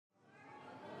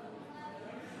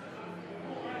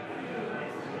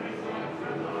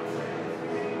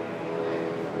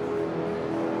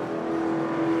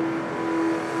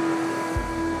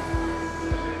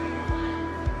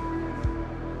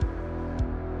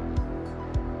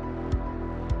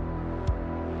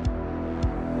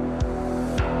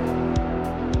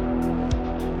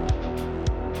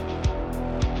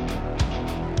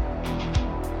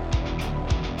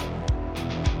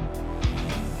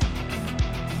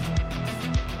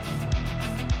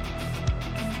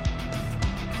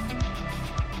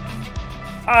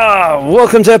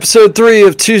Welcome to episode 3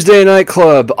 of Tuesday Night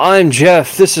Club. I'm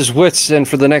Jeff, this is Wits, and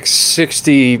for the next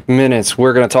 60 minutes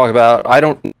we're going to talk about,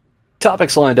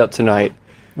 topics lined up tonight.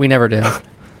 We never do.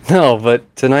 No,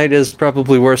 but tonight is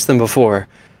probably worse than before.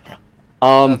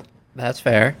 That's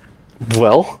fair.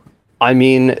 Well,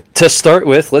 to start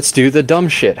with, let's do the dumb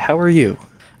shit. How are you?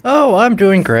 Oh, I'm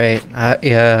doing great.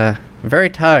 Very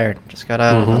tired. Just got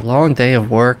out of a long day of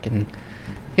work and,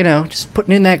 just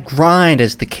putting in that grind,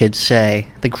 as the kids say.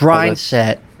 The grind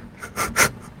set.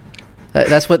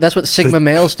 That's what Sigma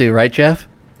males do, right, Jeff?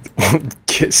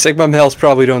 Sigma males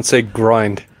probably don't say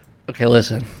grind. Okay,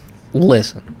 listen. I'm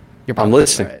listening.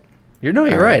 Right. You're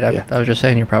right. Yeah. I was just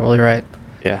saying you're probably right.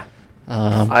 Yeah.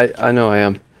 I know I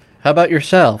am. How about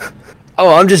yourself?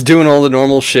 Oh, I'm just doing all the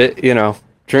normal shit,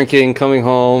 drinking, coming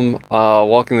home,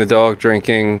 walking the dog,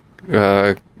 drinking,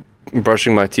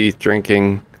 brushing my teeth,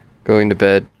 drinking, going to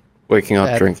bed, waking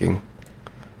up, drinking.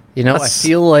 I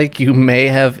feel like you may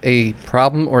have a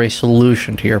problem or a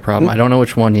solution to your problem. I don't know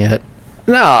which one yet.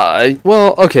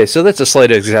 Okay, so that's a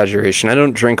slight exaggeration. I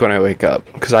don't drink when I wake up,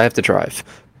 because I have to drive.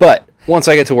 But once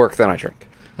I get to work, then I drink.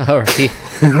 All right.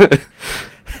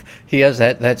 He has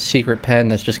that secret pen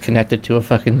that's just connected to a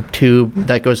fucking tube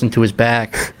that goes into his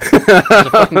back.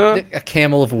 There's a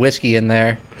camel of whiskey in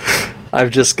there. I've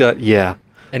just got, yeah.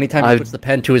 Anytime he puts the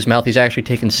pen to his mouth, he's actually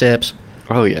taking sips.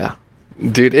 Oh, yeah.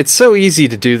 Dude, it's so easy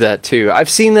to do that, too. I've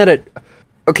seen that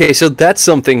Okay, so that's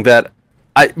something that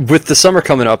with the summer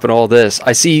coming up and all this,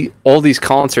 I see all these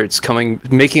concerts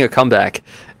making a comeback.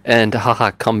 And,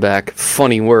 comeback,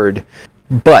 funny word.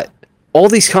 But all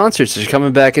these concerts are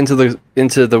coming back into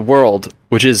the world,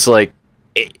 which is like,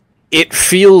 it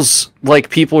feels like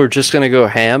people are just going to go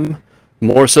ham,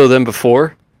 more so than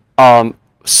before.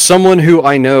 Someone who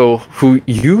I know, who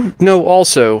you know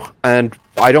also, and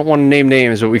I don't want to name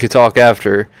names, but we could talk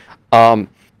after,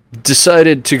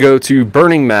 decided to go to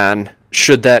Burning Man,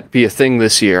 should that be a thing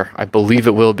this year. I believe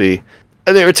it will be.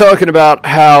 And they were talking about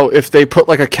how if they put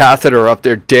like a catheter up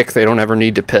their dick, they don't ever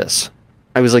need to piss.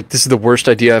 I was like, this is the worst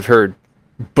idea I've heard.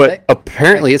 But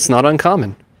apparently it's not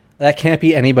uncommon. That can't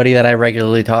be anybody that I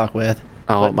regularly talk with.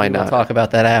 Oh, it might not. We'll talk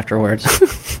about that afterwards.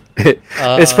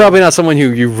 It's probably not someone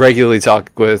who you regularly talk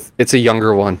with. It's a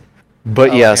younger one.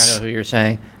 But yes. I know who you're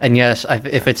saying. And yes,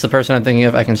 if it's the person I'm thinking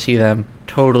of, I can see them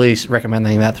totally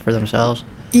recommending that for themselves.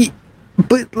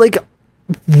 But, like,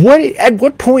 at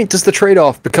what point does the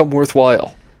trade-off become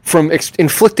worthwhile? From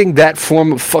inflicting that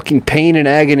form of fucking pain and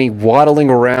agony waddling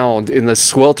around in the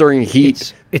sweltering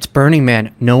heat. It's Burning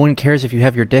Man. No one cares if you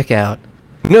have your dick out.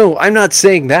 No, I'm not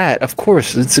saying that. Of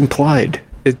course, it's implied.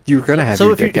 You're going to have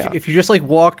your dick out. If you just,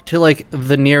 walk to,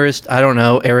 the nearest, I don't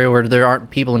know, area where there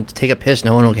aren't people and take a piss,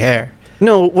 no one will care.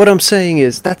 No, what I'm saying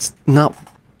is that's not...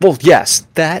 Well, yes,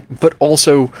 that, but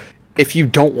also... If you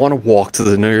don't want to walk to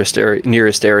the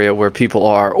nearest area where people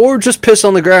are, or just piss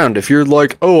on the ground, if you're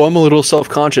like, oh, I'm a little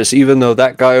self-conscious, even though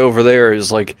that guy over there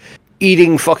is,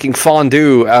 eating fucking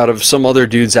fondue out of some other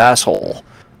dude's asshole.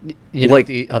 You know,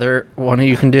 the other one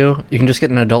you can do? You can just get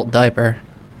an adult diaper.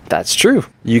 That's true.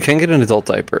 You can get an adult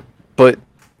diaper. But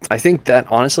I think that,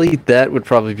 honestly, that would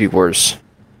probably be worse.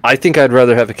 I think I'd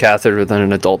rather have a catheter than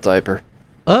an adult diaper.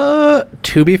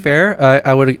 To be fair,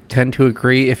 I would tend to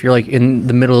agree if you're in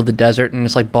the middle of the desert and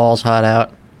it's balls hot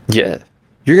out. Yeah.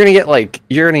 You're gonna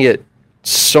get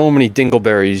so many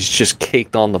dingleberries just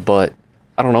caked on the butt.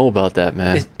 I don't know about that,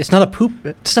 man. It's not a poop.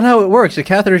 It's not how it works. The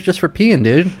catheter is just for peeing,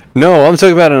 dude. No, I'm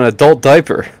talking about an adult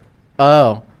diaper.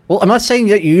 Oh. Well, I'm not saying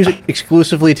that you use it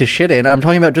exclusively to shit in. I'm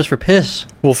talking about just for piss.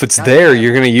 Well, if it's there,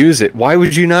 you're gonna use it. Why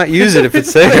would you not use it if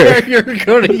it's there? You're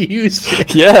gonna use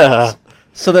it. Yeah.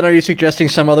 So then are you suggesting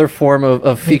some other form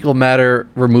of fecal matter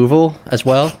removal as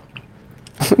well?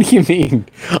 What do you mean?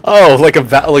 Oh, like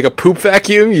a poop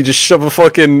vacuum? You just shove a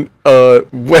fucking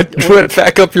wet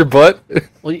vac up your butt?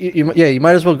 Well, you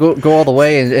might as well go all the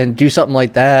way and do something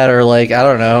like that, or I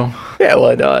don't know. Yeah,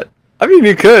 why not? I mean,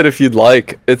 you could if you'd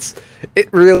like. It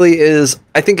really is.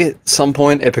 I think at some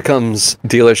point it becomes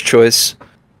dealer's choice.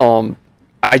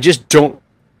 I just don't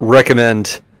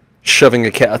recommend shoving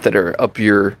a catheter up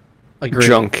your... Agreed.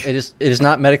 Junk. It is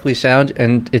not medically sound,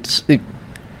 and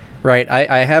right.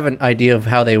 I have an idea of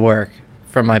how they work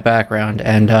from my background,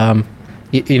 and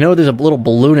there's a little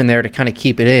balloon in there to kind of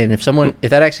keep it in. If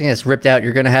that accident gets ripped out,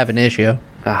 you're going to have an issue.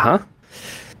 Yeah.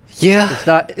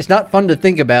 It's not fun to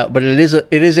think about, but it is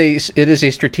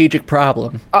a strategic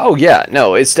problem. Oh yeah,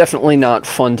 no, it's definitely not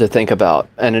fun to think about,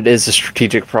 and it is a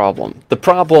strategic problem. The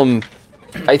problem,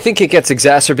 I think, it gets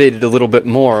exacerbated a little bit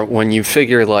more when you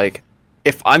figure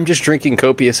if I'm just drinking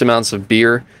copious amounts of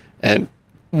beer and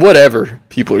whatever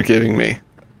people are giving me,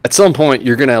 at some point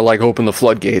you're gonna open the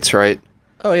floodgates, right?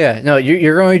 Oh yeah, no,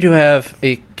 you're going to have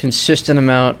a consistent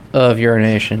amount of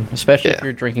urination, especially if Yeah.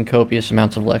 you're drinking copious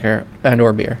amounts of liquor and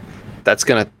or beer. That's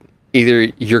gonna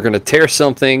either you're gonna tear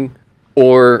something,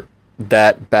 or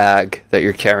that bag that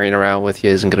you're carrying around with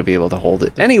you isn't gonna be able to hold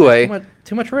it. Anyway,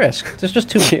 Too much risk. There's just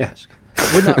too much Yeah. risk.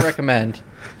 Would not recommend.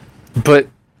 but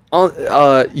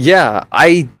yeah,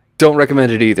 I don't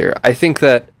recommend it either. I think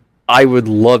that I would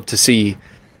love to see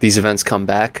these events come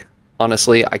back.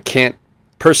 Honestly, I can't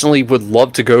personally would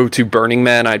love to go to Burning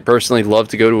Man. I'd personally love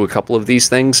to go to a couple of these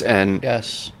things, and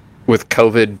Yes. with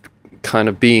COVID kind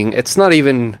of being, it's not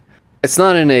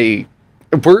in a,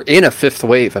 we're in a fifth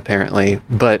wave apparently,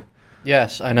 but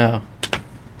Yes, I know.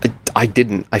 I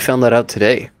didn't. I found that out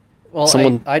today. Well,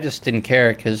 Someone- I just didn't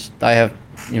care because I have,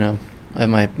 I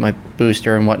have my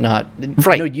booster and whatnot.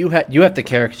 Right. You have to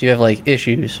care because you have like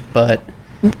issues, but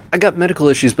I got medical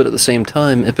issues, but at the same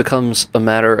time, it becomes a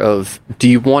matter of, do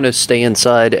you want to stay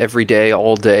inside every day,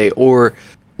 all day, or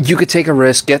you could take a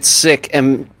risk, get sick,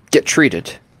 and get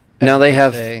treated. Now they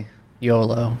have... say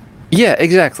YOLO. Yeah,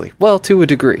 exactly. Well, to a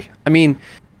degree. I mean,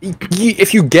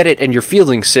 if you get it and you're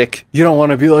feeling sick, you don't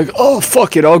want to be like, oh,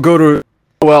 fuck it, I'll go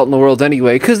out in the world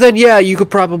anyway. Because then, yeah, you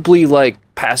could probably, like,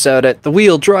 pass out at the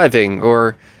wheel driving,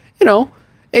 or,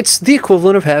 it's the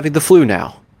equivalent of having the flu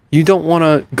now. You don't want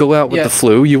to go out with Yeah. the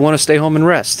flu. You want to stay home and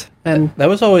rest. And That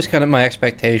was always kind of my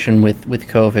expectation with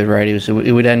COVID, right?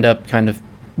 It would end up kind of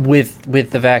with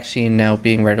the vaccine now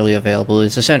being readily available.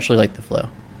 It's essentially like the flu.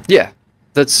 yeah,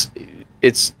 it's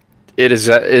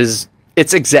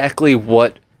exactly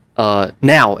what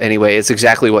now anyway. It's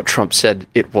exactly what Trump said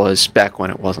it was back when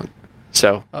it wasn't.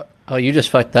 So Oh, you just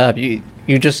fucked up. You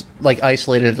just like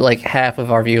isolated like half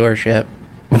of our viewership.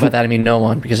 By that I mean no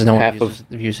one, because no Half one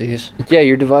views these. yeah,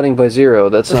 you're dividing by zero.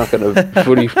 That's not gonna.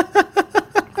 What do you?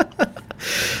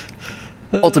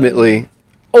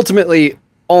 Ultimately,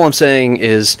 all I'm saying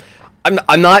is,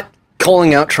 I'm not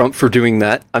calling out Trump for doing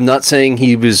that. I'm not saying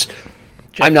he was.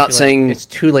 I'm not saying it's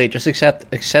too late. Just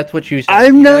accept what you said.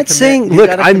 I'm You gotta not saying. you Look,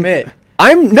 gotta commit.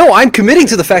 I'm committing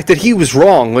to the fact that he was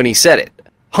wrong when he said it.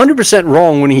 100%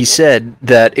 wrong when he said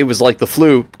that it was like the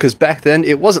flu, because back then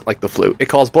it wasn't like the flu. It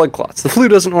caused blood clots. The flu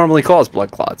doesn't normally cause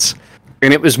blood clots.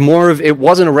 And it was it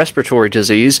wasn't a respiratory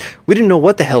disease. We didn't know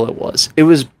what the hell it was. It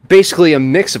was basically a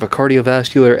mix of a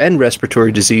cardiovascular and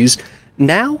respiratory disease.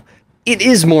 Now, it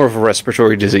is more of a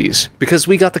respiratory disease, because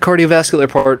we got the cardiovascular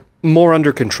part more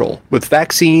under control with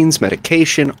vaccines,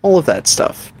 medication, all of that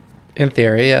stuff. In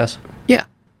theory, yes. Yeah.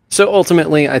 So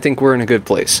ultimately, I think we're in a good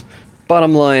place.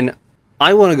 Bottom line,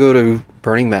 I want to go to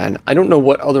Burning Man. I don't know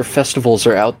what other festivals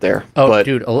are out there. Oh, but...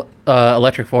 dude,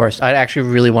 Electric Forest. I actually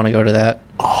really want to go to that.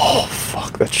 Oh,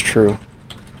 fuck, that's true.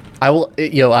 I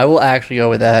will actually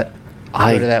go with that.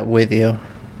 I'll go to that with you.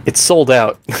 It's sold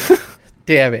out.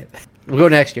 Damn it. We'll go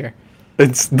next year.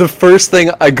 It's the first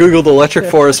thing I googled. Electric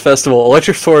Forest Festival.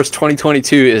 Electric Forest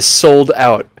 2022 is sold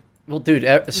out. Well, dude,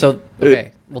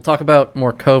 okay, we'll talk about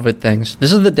more COVID things.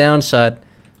 This is the downside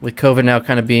with COVID now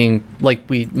kind of being, like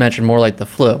we mentioned, more like the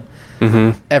flu.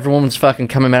 Mm-hmm. Everyone's fucking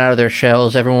coming out of their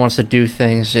shells. Everyone wants to do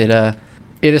things. It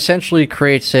essentially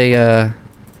creates a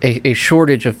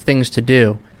shortage of things to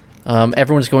do.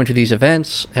 Everyone's going to these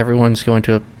events. Everyone's going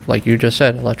to, like you just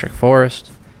said, Electric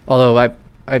Forest. Although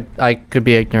I could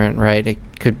be ignorant, right? It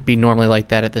could be normally like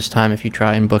that at this time if you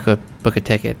try and book a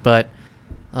ticket. But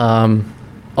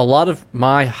a lot of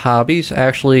my hobbies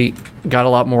actually got a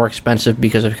lot more expensive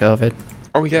because of COVID.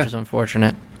 Oh yeah, Which is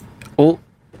unfortunate. Well,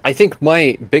 I think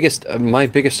my biggest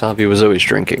hobby was always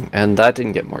drinking, and that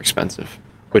didn't get more expensive,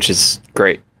 which is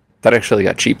great. That actually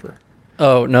got cheaper.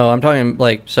 Oh no, I'm talking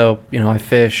like, so I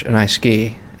fish and I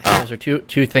ski. Those are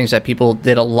two things that people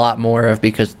did a lot more of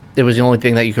because it was the only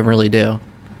thing that you could really do.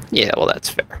 Yeah, well, that's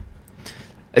fair.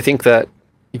 I think that,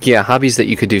 yeah, hobbies that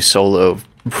you could do solo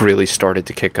really started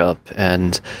to kick up,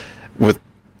 and with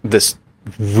this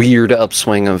weird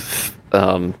upswing of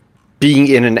being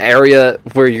in an area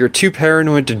where you're too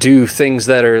paranoid to do things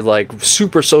that are like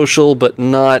super social, but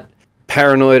not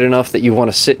paranoid enough that you want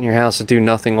to sit in your house and do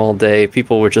nothing all day.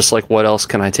 People were just like, what else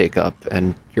can I take up?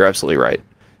 And you're absolutely right.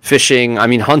 Fishing, I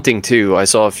mean, hunting too. I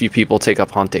saw a few people take up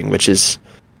hunting, which is,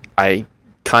 I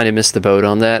kind of missed the boat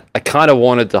on that. I kind of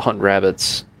wanted to hunt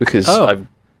rabbits because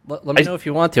let me know if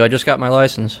you want to. I just got my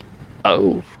license.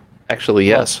 Oh, actually,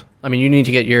 yes. Well, I mean, you need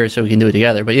to get yours so we can do it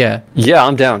together, but yeah. Yeah,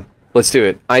 I'm down. Let's do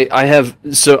it. I've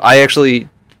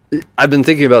been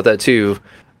thinking about that too,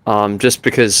 just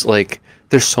because, like,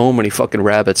 there's so many fucking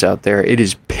rabbits out there. It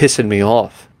is pissing me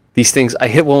off. These things, I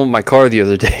hit one with my car the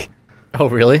other day. Oh,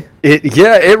 really?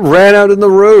 It ran out in the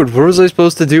road. What was I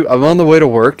supposed to do? I'm on the way to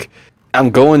work. I'm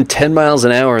going 10 miles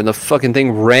an hour, and the fucking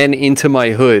thing ran into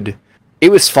my hood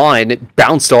It was fine. It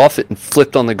bounced off it and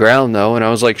flipped on the ground though, and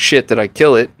I was like, shit, did I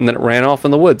kill it? And then it ran off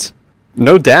in the woods.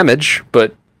 No damage,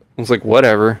 but I was like,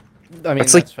 whatever. I mean,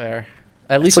 that's fair.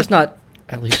 At least it's not.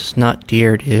 At least it's not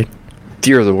deer, dude.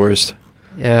 Deer are the worst.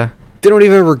 Yeah. They don't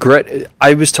even regret it.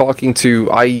 I was talking to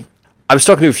a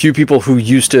few people who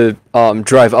used to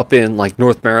drive up in like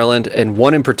North Maryland, and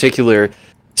one in particular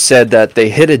said that they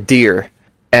hit a deer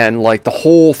and like the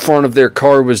whole front of their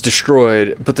car was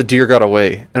destroyed, but the deer got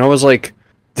away. And I was like,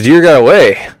 the deer got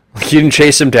away? Like, you didn't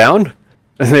chase him down?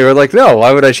 And they were like, no,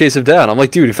 why would I chase him down? I'm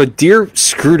like, dude, if a deer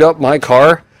screwed up my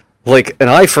car, like an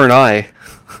eye for an eye,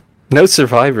 no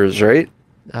survivors, right?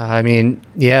 I mean,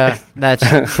 yeah, that's...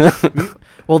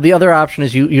 Well, the other option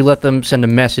is you let them send a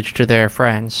message to their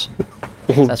friends.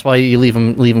 That's why you leave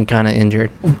them kind of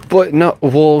injured. But no,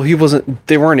 well,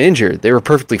 they weren't injured. They were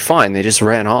perfectly fine. They just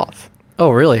ran off. Oh,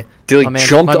 really? They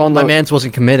jumped on the... My man's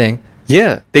wasn't committing.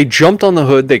 Yeah, they jumped on the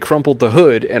hood, they crumpled the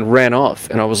hood, and ran off.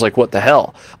 And I was like, what the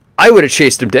hell? I would have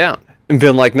chased him down and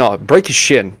been like, no, break his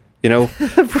shin, you know?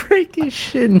 Break his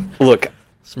shin. Look,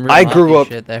 I grew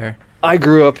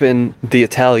up in the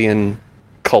Italian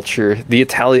culture.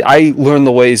 I learned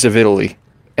the ways of Italy.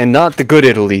 And not the good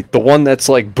Italy, the one that's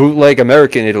like bootleg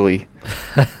American Italy.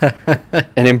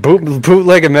 And in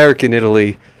bootleg American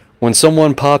Italy, when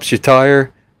someone pops your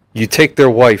tire, you take their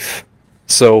wife.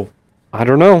 So, I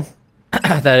don't know.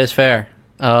 That is fair.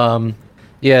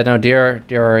 Yeah, no, deer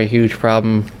are a huge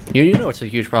problem. You know it's a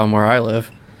huge problem where I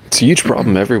live. It's a huge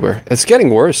problem everywhere. It's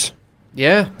getting worse.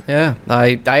 Yeah.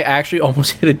 I actually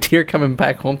almost hit a deer coming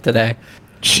back home today.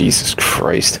 Jesus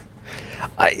Christ.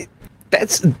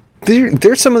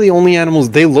 They're some of the only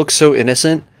animals, they look so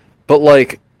innocent, but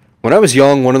like, when I was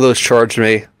young, one of those charged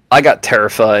me, I got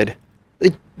terrified.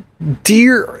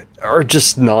 Deer are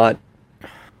just not,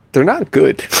 they're not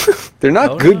good. They're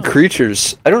not good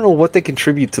creatures. I don't know what they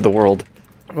contribute to the world.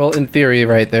 Well, in theory,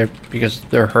 right, because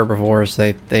they're herbivores,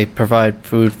 they provide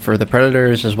food for the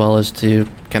predators as well as to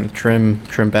kind of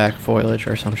trim back foliage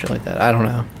or some shit like that. I don't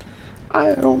know.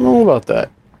 I don't know about that.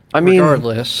 I mean,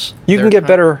 regardless, you can get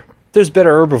better. There's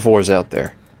better herbivores out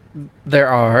there. There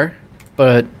are,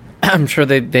 but I'm sure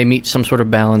they meet some sort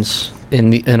of balance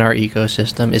in our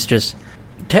ecosystem. It's just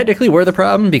technically we're the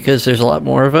problem because there's a lot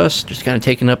more of us just kind of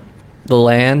taking up the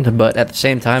land, but at the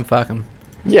same time, fuck them.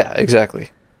 Yeah,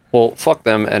 exactly. Well, fuck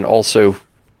them, and also,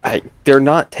 they're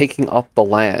not taking up the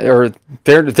land, or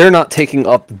they're not taking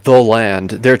up the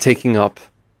land. They're taking up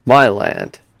my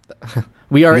land.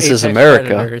 We are. This is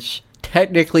America. Predators.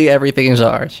 Technically, everything is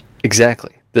ours.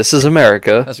 Exactly. This is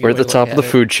America. We're at the top of the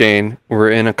food chain.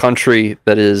 We're in a country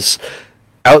that is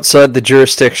outside the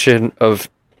jurisdiction of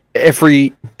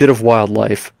every bit of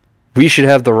wildlife. We should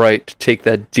have the right to take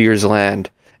that deer's land.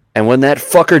 And when that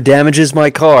fucker damages my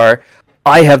car,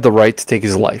 I have the right to take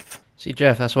his life. See,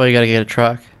 Jeff, that's why you gotta get a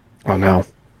truck. Oh, no.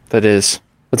 That's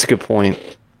a good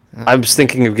point. I was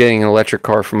thinking of getting an electric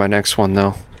car for my next one,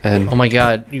 though. And oh my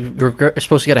god, you're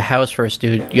supposed to get a house first,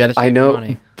 dude. You gotta save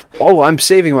money. Oh, I'm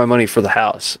saving my money for the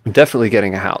house. I'm definitely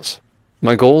getting a house.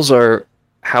 My goals are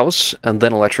house and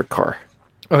then electric car.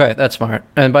 Okay, that's smart.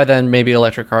 And by then, maybe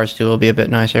electric cars, too, will be a bit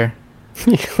nicer.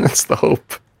 Yeah, that's the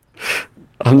hope.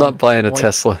 I'm not buying a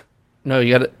Tesla. No,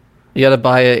 you gotta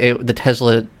buy the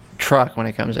Tesla truck when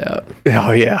it comes out.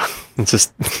 Oh, yeah. It's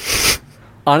just...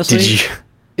 Honestly,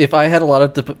 if I had a lot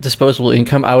of disposable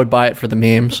income, I would buy it for the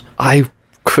memes. I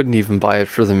couldn't even buy it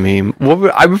for the meme.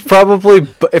 I would probably,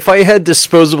 if I had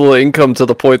disposable income to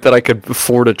the point that I could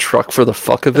afford a truck for the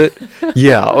fuck of it,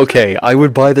 yeah, okay, I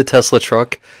would buy the Tesla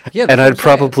truck, and I'd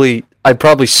probably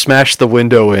smash the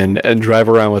window in and drive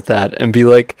around with that and be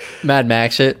like, Mad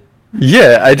Max it.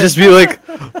 Yeah, I'd just be like,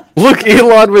 look,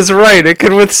 Elon was right. It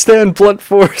can withstand blunt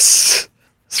force.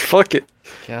 Fuck it.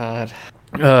 God.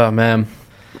 Oh man.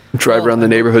 Drive around the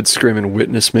neighborhood screaming,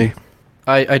 "Witness me."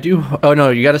 I do. Oh no,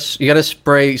 you gotta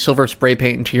spray silver spray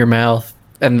paint into your mouth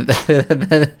and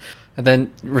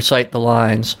then recite the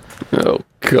lines. Oh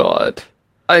God.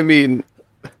 I mean,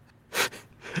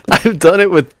 I've done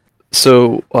it with.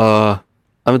 So I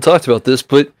haven't talked about this,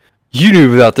 but you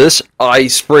knew about this.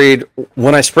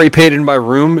 When I spray painted my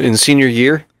room in senior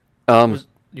year. Was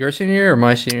your senior year or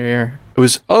my senior year? It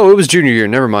was junior year.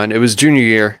 Never mind. It was junior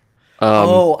year. I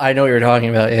know what you're talking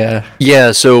about. Yeah.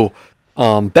 Yeah. So.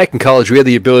 Back in college, we had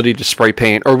the ability to spray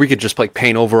paint, or we could just like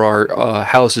paint over our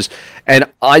houses. And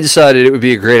I decided it would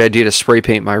be a great idea to spray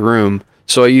paint my room.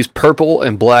 So I used purple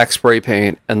and black spray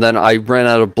paint, and then I ran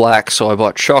out of black, so I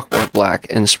bought chalkboard black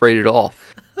and sprayed it all.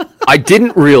 I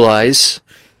didn't realize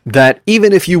that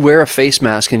even if you wear a face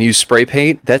mask and use spray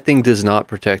paint, that thing does not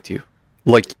protect you.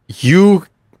 Like, you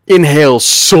inhale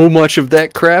so much of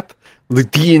that crap.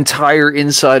 Like the entire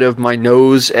inside of my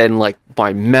nose and like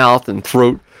my mouth and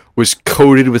throat was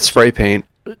coated with spray paint.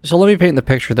 So let me paint the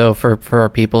picture though for our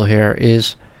people here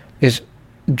is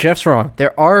Jeff's wrong.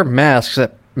 There are masks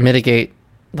that mitigate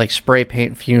like spray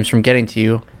paint fumes from getting to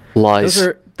you. Lies.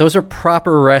 Those are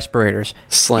proper respirators.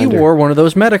 Slander. He wore one of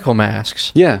those medical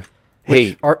masks. Yeah.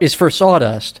 Hey, is for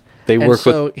sawdust. They and work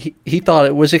so he thought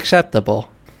it was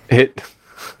acceptable.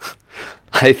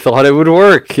 I thought it would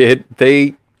work.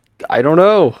 I don't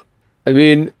know. I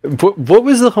mean, what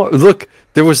was the harm? Look,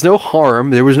 there was no harm.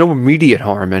 There was no immediate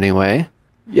harm anyway.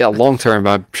 Yeah, long term,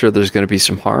 I'm sure there's going to be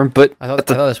some harm. But I thought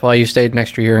that's why you stayed an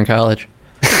extra year in college.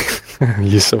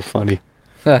 You're so funny.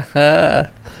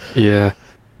 Yeah.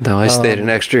 No, I stayed an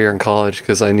extra year in college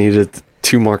because I needed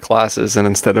 2 more classes, and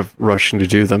instead of rushing to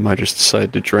do them, I just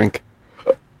decided to drink.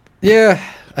 Yeah,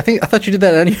 I thought you did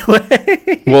that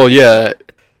anyway. Well, yeah,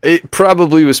 it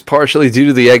probably was partially due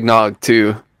to the eggnog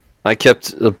too. I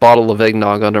kept a bottle of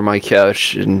eggnog under my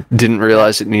couch and didn't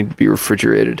realize it needed to be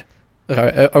refrigerated.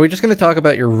 Are we just going to talk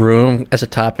about your room as a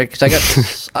topic?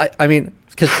 Because I mean,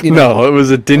 because no, it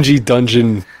was a dingy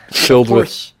dungeon filled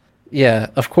with. Yeah,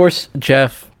 of course,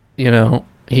 Jeff.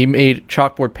 He made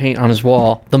chalkboard paint on his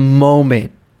wall. The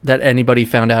moment that anybody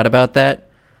found out about that,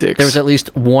 dicks. There was at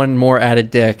least one more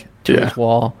added dick to his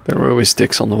wall. There were always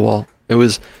dicks on the wall. It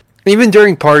was even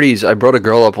during parties. I brought a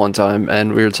girl up one time,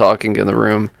 and we were talking in the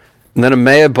room, and then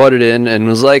Amaya butted in and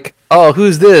was like, "Oh,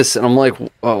 who's this?" And I'm like,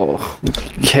 "Oh,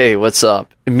 hey, what's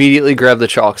up?" Immediately grabbed the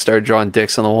chalk, started drawing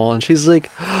dicks on the wall, and she's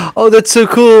like, "Oh, that's so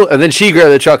cool." And then she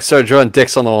grabbed the chalk, and started drawing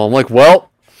dicks on the wall. I'm like,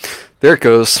 "Well, there it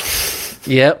goes."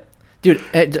 Yep. Dude,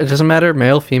 it doesn't matter,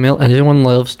 male, female, anyone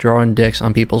loves drawing dicks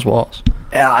on people's walls.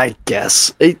 Yeah, I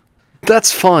guess.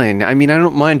 That's fine. I mean, I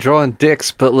don't mind drawing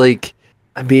dicks, but, like,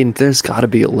 I mean, there's got to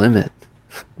be a limit.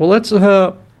 Well, let's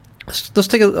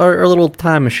take our little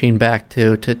time machine back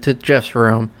to Jeff's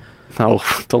room. No,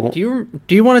 don't.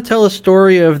 Do you want to tell a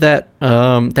story of that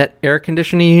air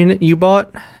conditioning unit you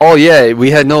bought? Oh yeah,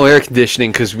 we had no air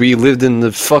conditioning because we lived in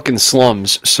the fucking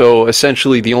slums. So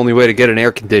essentially, the only way to get an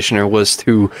air conditioner was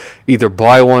to either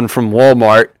buy one from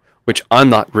Walmart, which I'm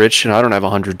not rich and I don't have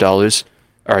 $100,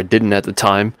 or I didn't at the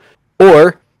time,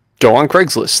 or go on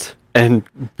Craigslist and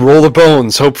roll the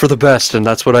bones, hope for the best, and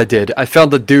that's what I did. I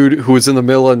found the dude who was in the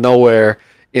middle of nowhere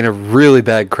in a really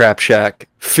bad crap shack,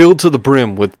 filled to the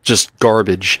brim with just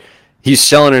garbage. He's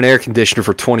selling an air conditioner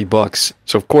for $20,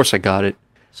 so of course I got it.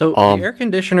 So the air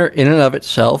conditioner in and of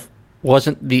itself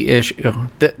wasn't the issue.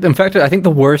 In fact, I think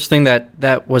the worst thing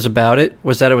that was about it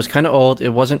was that it was kind of old, it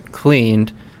wasn't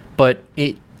cleaned, but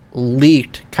it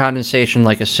leaked condensation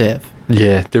like a sieve.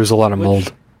 Yeah, there was a lot of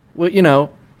mold. Well,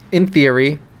 in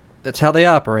theory, that's how they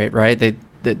operate, right?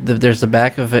 There's the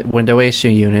back of a window AC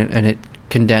unit, and it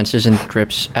condenses and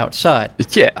drips outside.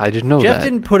 Yeah, I didn't know Jeff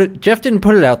that. Jeff didn't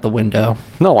put it out the window.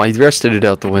 No, I rested it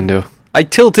out the window. I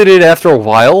tilted it after a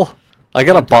while. I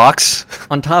got a box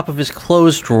on top of his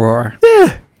clothes drawer.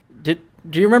 Yeah. Do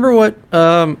you remember what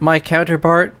my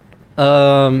counterpart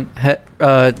told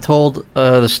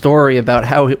the story about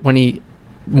how when he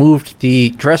moved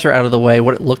the dresser out of the way,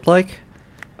 what it looked like?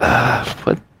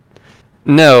 What?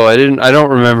 No, I didn't. I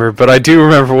don't remember, but I do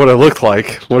remember what it looked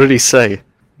like. What did he say?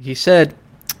 He said,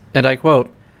 and I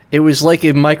quote, "It was like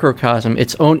a microcosm,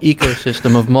 its own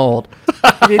ecosystem of mold."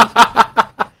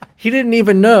 He didn't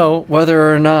even know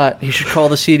whether or not he should call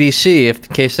the CDC in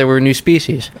case there were new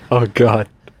species. Oh God!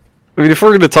 I mean, if we're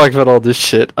going to talk about all this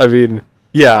shit, I mean,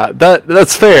 yeah,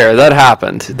 that's fair. That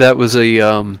happened. That was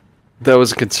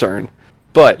a concern.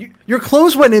 But your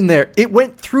clothes went in there. It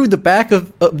went through the back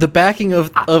of the backing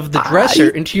of the dresser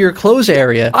into your clothes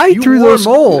area. You threw those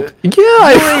mold. Yeah,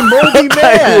 you're a moldy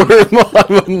man.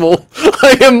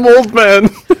 I am mold man.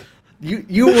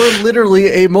 You were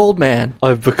literally a mold man.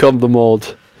 I've become the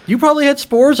mold. You probably had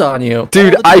spores on you.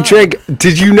 Dude, I drank.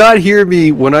 Did you not hear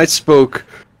me when I spoke,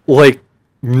 like,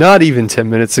 not even 10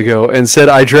 minutes ago, and said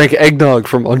I drank eggnog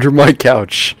from under my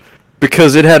couch?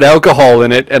 Because it had alcohol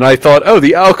in it, and I thought, oh,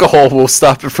 the alcohol will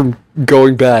stop it from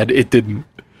going bad. It didn't.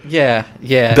 Yeah.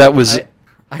 That was...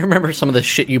 I remember some of the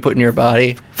shit you put in your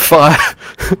body.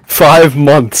 5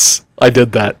 months I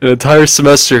did that. An entire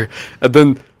semester. And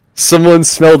then someone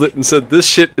smelled it and said, this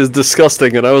shit is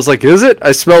disgusting. And I was like, is it?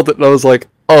 I smelled it, and I was like,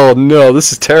 oh, no,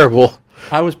 this is terrible.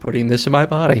 I was putting this in my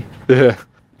body. Yeah.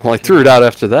 Well, I threw it out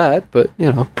after that, but,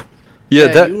 Yeah,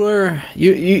 that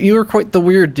you were quite the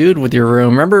weird dude with your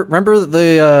room. Remember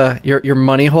the your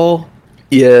money hole?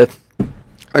 Yeah,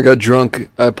 I got drunk.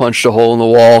 I punched a hole in the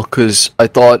wall because I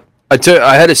thought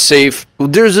I had a safe.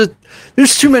 There's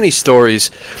too many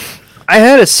stories. I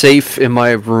had a safe in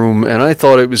my room, and I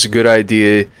thought it was a good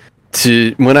idea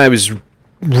to when I was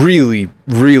really,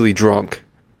 really drunk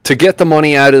to get the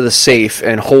money out of the safe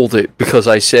and hold it because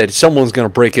I said someone's going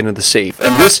to break into the safe.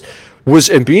 And this was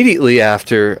immediately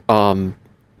after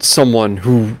someone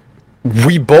who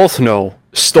we both know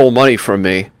stole money from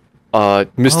me.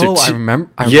 Mr. Oh, I remember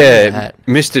yeah, that.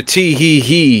 Mr. T.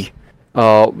 He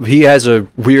has a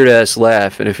weird ass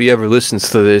laugh, and if he ever listens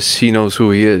to this, he knows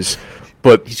who he is.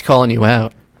 But He's calling you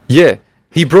out. yeah,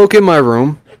 he broke in my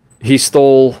room. He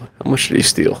stole. How much did he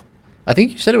steal? I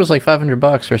think you said it was like $500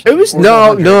 or something. It was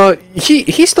no.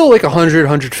 He stole like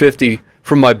 150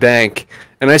 from my bank,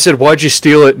 and I said, "Why'd you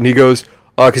steal it?" And he goes,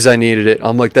 "Oh, because I needed it."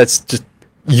 I'm like, "That's just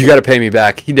you got to pay me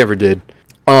back." He never did.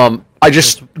 I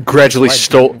just gradually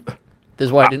stole. This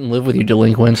is why I didn't live with you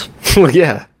delinquents. Well,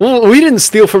 yeah. Well, we didn't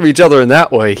steal from each other in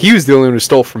that way. He was the only one who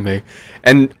stole from me,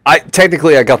 and I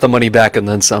got the money back and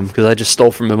then some because I just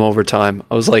stole from him over time.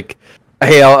 I was like,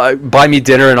 "Hey, buy me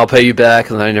dinner and I'll pay you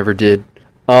back," and I never did.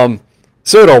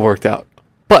 So it all worked out.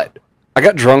 But I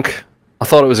got drunk. I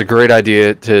thought it was a great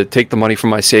idea to take the money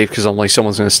from my safe because I'm like,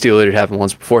 someone's going to steal it. It happened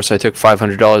once before, so I took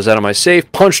 $500 out of my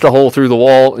safe, punched a hole through the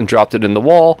wall, and dropped it in the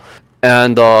wall.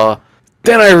 And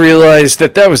then I realized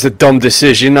that was a dumb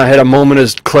decision. I had a moment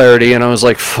of clarity, and I was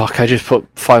like, fuck, I just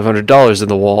put $500 in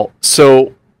the wall.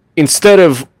 So instead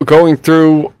of going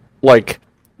through, like,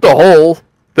 the hole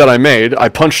that I made, I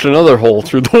punched another hole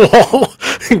through the wall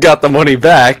and got the money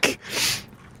back.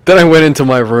 Then I went into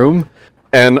my room,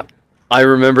 and I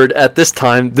remembered at this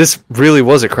time, this really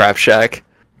was a crap shack,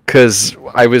 because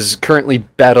I was currently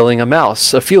battling a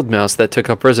field mouse that took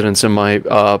up residence in my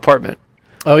apartment.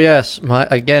 Oh yes, my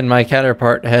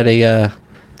counterpart had a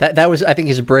that was, I think,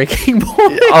 his breaking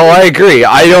point. Oh, I agree.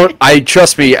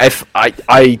 Trust me, I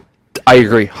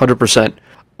agree 100%.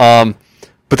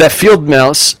 But that field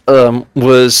mouse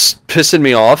was pissing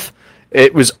me off.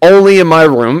 It was only in my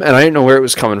room, and I didn't know where it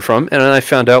was coming from. And then I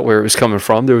found out where it was coming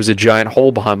from. There was a giant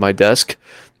hole behind my desk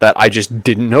that I just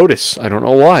didn't notice. I don't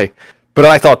know why. But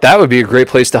I thought that would be a great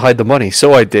place to hide the money,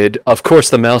 so I did. Of course,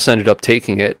 the mouse ended up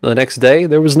taking it. The next day,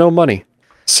 there was no money.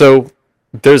 So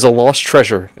there's a lost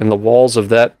treasure in the walls of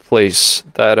that place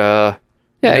that,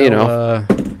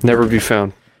 never be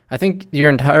found. I think your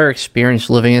entire experience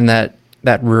living in that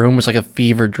room was like a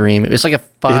fever dream. It was like a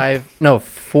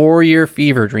 4-year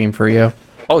fever dream for you.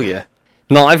 Oh, yeah.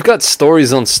 No, I've got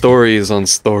stories on stories on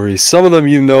stories. Some of them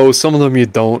you know, some of them you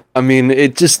don't. I mean,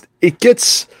 it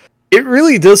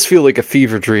really does feel like a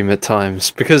fever dream at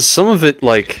times, because some of it,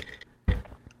 like,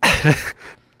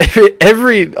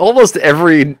 almost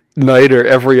every night or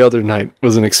every other night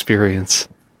was an experience.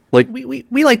 Like,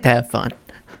 we like to have fun.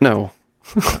 No.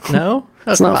 No?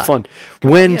 It's not fun.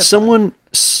 When someone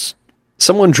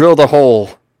drilled a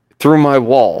hole through my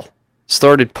wall,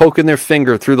 started poking their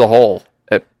finger through the hole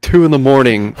at 2 a.m.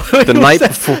 the night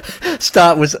before.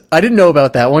 Stop. I didn't know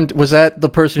about that one. Was that the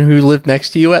person who lived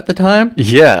next to you at the time?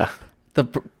 Yeah.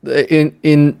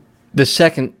 In the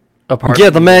second apartment. Yeah,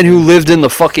 the man who lived in the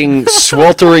fucking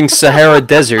sweltering Sahara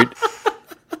Desert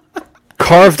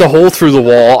carved a hole through the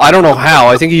wall. I don't know how.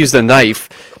 I think he used a knife.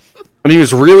 And he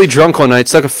was really drunk one night,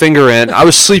 stuck a finger in. I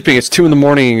was sleeping. It's 2 a.m.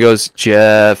 and he goes,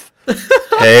 "Jeff.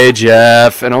 Hey,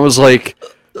 Jeff." And I was like,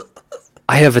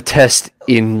 I have a test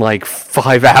in like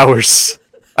 5 hours.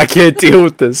 I can't deal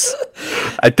with this.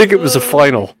 I think it was a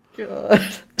final. God.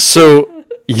 So,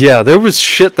 yeah, there was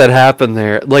shit that happened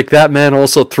there. Like, that man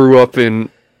also threw up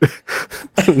in...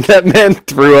 that man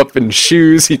threw up in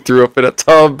shoes. He threw up in a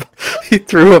tub. He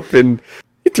threw up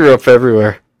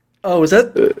everywhere. Oh, was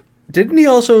that... Didn't he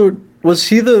also... Was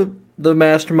he the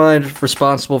mastermind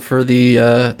responsible for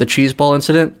the cheese ball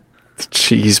incident? The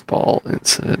cheese ball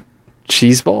incident.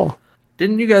 Cheese ball?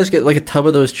 Didn't you guys get like a tub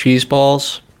of those cheese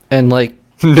balls and like?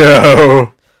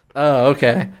 No. Oh,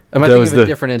 okay. Am I thinking of a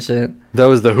different incident? That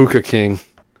was the Hookah King.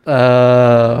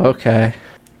 Okay.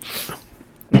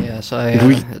 Yes,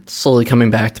 it's slowly coming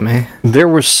back to me. There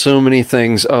were so many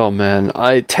things. Oh man,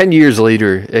 10 years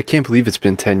later, I can't believe it's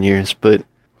been 10 years. But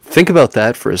think about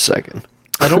that for a second.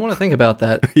 I don't want to think about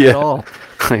that at all.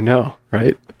 I know,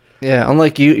 right? Yeah,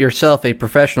 unlike you yourself, a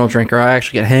professional drinker, I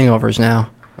actually get hangovers now.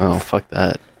 Oh, fuck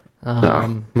that.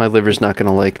 No, my liver's not going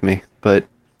to like me, but it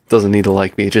doesn't need to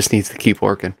like me. It just needs to keep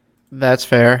working. That's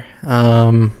fair.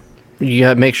 You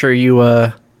got to make sure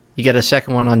you get a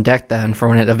second one on deck then for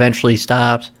when it eventually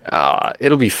stops.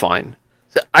 It'll be fine.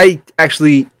 I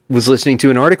actually was listening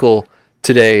to an article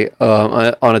today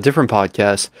on a different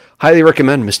podcast. Highly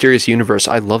recommend Mysterious Universe.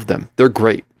 I love them. They're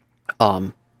great.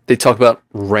 They talk about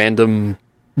random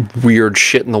weird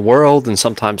shit in the world and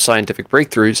sometimes scientific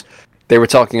breakthroughs. They were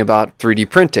talking about 3D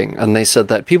printing, and they said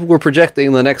that people were projecting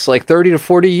in the next like 30 to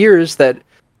 40 years that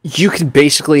you can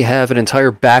basically have an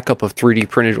entire backup of 3D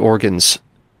printed organs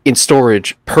in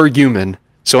storage per human.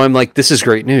 So I'm like, this is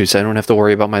great news. I don't have to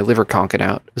worry about my liver conking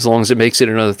out as long as it makes it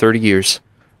another 30 years.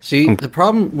 See, the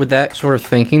problem with that sort of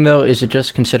thinking, though, is it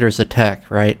just considers the tech,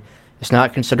 right? It's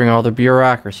not considering all the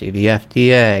bureaucracy, the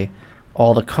FDA,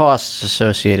 all the costs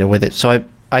associated with it. So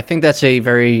I think that's a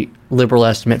very liberal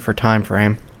estimate for time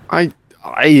frame.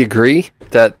 I agree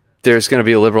that there's going to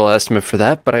be a liberal estimate for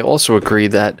that, but I also agree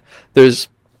that there's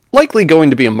likely going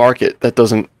to be a market that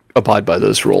doesn't abide by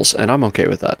those rules, and I'm okay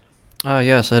with that.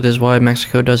 Yes, that is why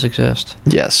Mexico does exist.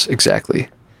 Yes, exactly.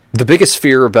 The biggest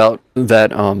fear about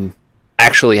that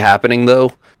actually happening,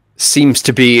 though, seems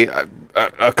to be,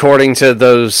 according to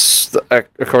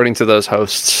those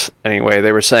hosts, anyway,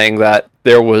 they were saying that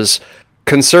there was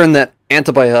concern that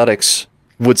antibiotics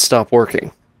would stop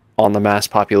working on the mass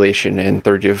population in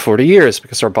 30 to 40 years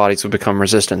because our bodies would become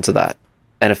resistant to that.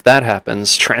 And if that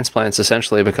happens, transplants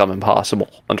essentially become impossible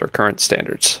under current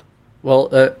standards.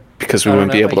 Well, because we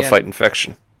wouldn't be able to fight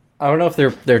infection. I don't know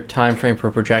if their time frame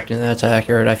for projecting that's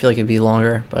accurate. I feel like it'd be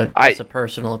longer, but it's a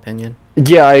personal opinion.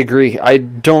 Yeah, I agree. I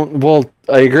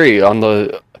agree on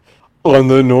the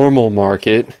normal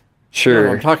market. Sure.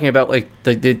 No, I'm talking about like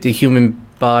the human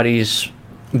body's,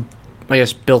 I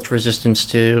guess, built resistance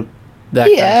to that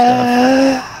kind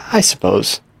of stuff. I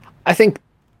suppose. I think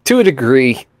to a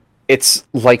degree it's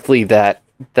likely that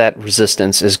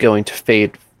resistance is going to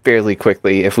fade fairly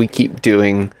quickly if we keep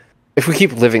living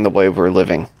the way we're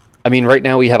living. I mean, right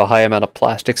now we have a high amount of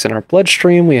plastics in our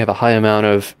bloodstream. We have a high amount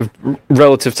of,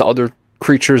 relative to other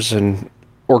creatures and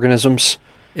organisms.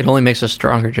 It only makes us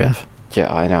stronger, Jeff.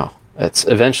 Yeah, I know. It's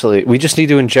eventually, we just need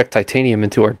to inject titanium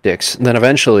into our dicks. And then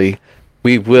eventually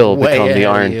we will become the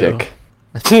Iron Dick.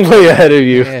 Way ahead of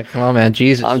you. Yeah, come on, man.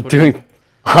 Jesus.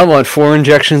 I'm on 4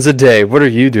 injections a day. What are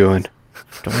you doing?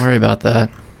 Don't worry about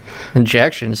that.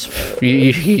 Injections?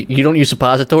 You don't use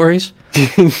suppositories?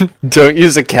 Don't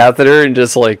use a catheter and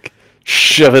just like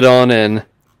shove it on in.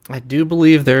 I do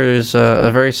believe there is a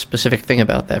very specific thing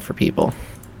about that for people.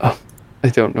 Oh, I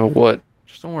don't know what.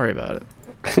 Just don't worry about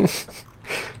it.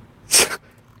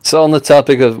 So on the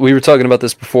topic of, we were talking about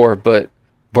this before, but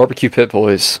barbecue pit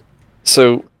boys.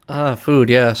 So food,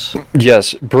 yes.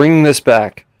 Yes, bring this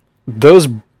back. Those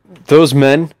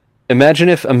men. Imagine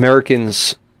if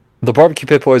Americans. The Barbecue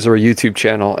Pit Boys are a YouTube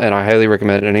channel, and I highly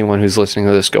recommend anyone who's listening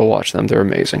to this go watch them. They're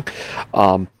amazing.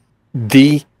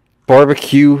 The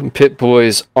Barbecue Pit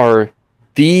Boys are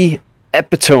the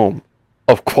epitome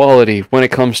of quality when it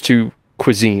comes to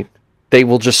cuisine. They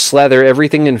will just slather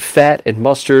everything in fat and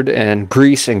mustard and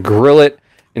grease and grill it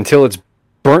until it's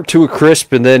burnt to a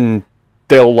crisp, and then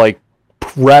they'll like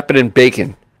wrap it in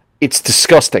bacon. It's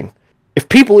disgusting. If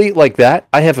people eat like that,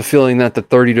 I have a feeling that the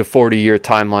 30 to 40 year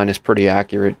timeline is pretty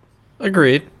accurate.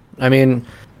 Agreed. I mean,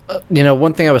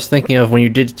 one thing I was thinking of when you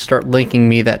did start linking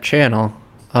me that channel,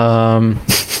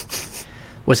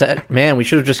 was that, man, we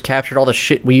should have just captured all the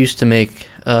shit we used to make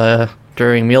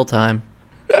during mealtime.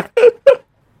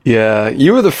 Yeah,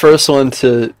 you were the first one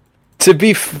to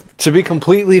be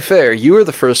completely fair. You were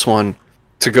the first one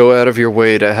to go out of your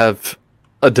way to have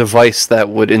a device that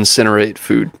would incinerate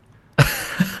food.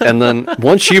 And then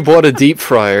once you bought a deep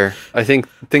fryer, I think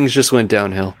things just went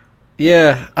downhill.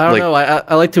 Yeah, I don't know.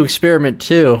 I like to experiment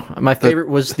too. My favorite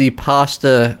was the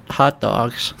pasta hot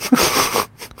dogs.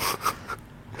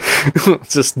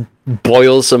 Just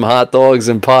boil some hot dogs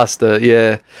and pasta.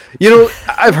 Yeah,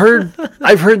 I've heard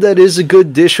that is a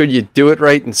good dish when you do it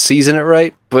right and season it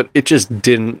right, but it just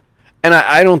didn't. And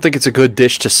I don't think it's a good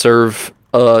dish to serve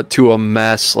to a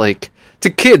mass, like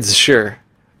to kids. Sure,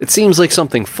 it seems like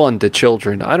something fun to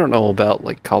children. I don't know about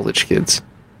like college kids.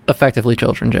 Effectively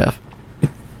children, Jeff.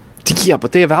 Yeah,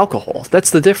 but they have alcohol.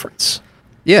 That's the difference.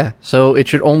 Yeah, so it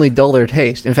should only dull their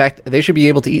taste. In fact, they should be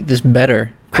able to eat this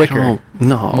better, quicker,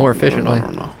 more efficiently.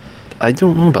 No. I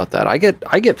don't know about that. I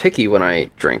get picky when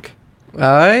I drink.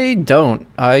 I don't.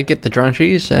 I get the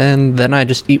drunchies, and then I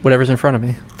just eat whatever's in front of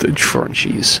me. The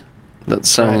drunchies. That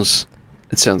sounds... Right.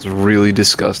 It sounds really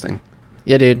disgusting.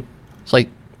 Yeah, dude. It's like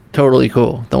totally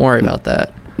cool. Don't worry about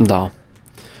that. No.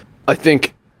 I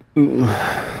think...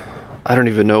 I don't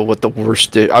even know what the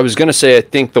worst dish... I was going to say I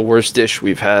think the worst dish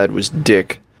we've had was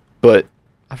dick, but...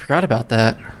 I forgot about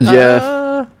that.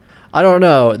 Yeah. I don't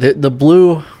know. The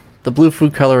blue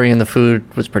food coloring in the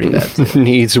food was pretty bad.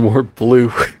 Needs more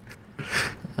blue.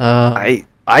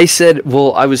 I said,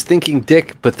 well, I was thinking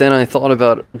dick, but then I thought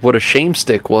about what a shame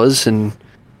stick was, and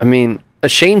I mean, a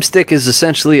shame stick is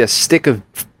essentially a stick of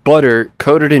butter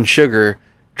coated in sugar,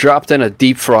 dropped in a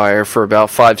deep fryer for about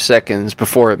 5 seconds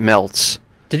before it melts.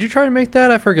 Did you try to make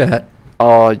that? I forgot.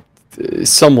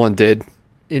 Someone did.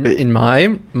 In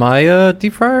my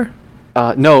deep fryer?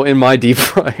 No, in my deep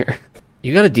fryer.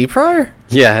 You got a deep fryer?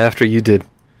 Yeah, after you did.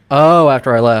 Oh,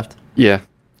 after I left. Yeah.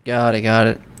 Got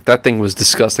it. That thing was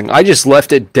disgusting. I just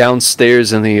left it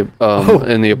downstairs in the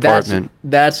apartment.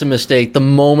 That's a mistake. The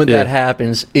moment that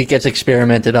happens, it gets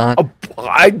experimented on.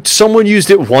 Someone used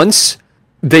it once.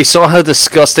 They saw how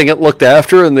disgusting it looked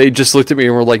after, and they just looked at me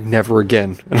and were like, "Never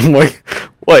again." And I'm like,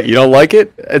 "What? You don't like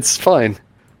it? It's fine."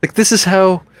 Like, this is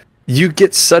how you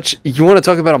get such. You want to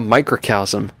talk about a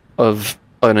microcosm of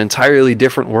an entirely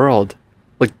different world?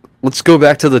 Like, let's go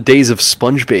back to the days of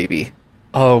Sponge Baby.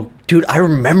 Oh, dude, I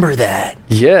remember that.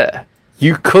 Yeah.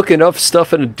 You cook enough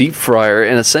stuff in a deep fryer,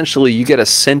 and essentially you get a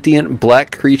sentient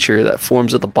black creature that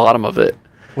forms at the bottom of it.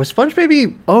 Was Sponge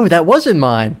Baby... Oh, that wasn't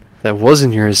mine. That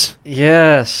wasn't yours.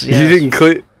 Yes. You didn't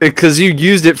cook... Because you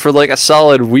used it for like a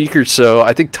solid week or so.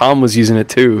 I think Tom was using it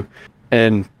too.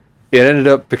 And it ended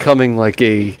up becoming like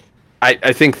a...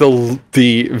 I think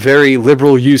the very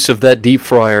liberal use of that deep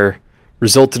fryer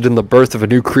resulted in the birth of a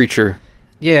new creature.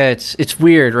 Yeah, it's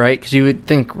weird, right? Because you would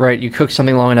think, right, you cook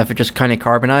something long enough, it just kind of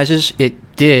carbonizes.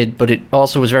 It did, but it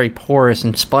also was very porous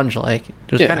and sponge-like.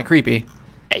 It was kind of creepy.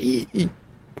 You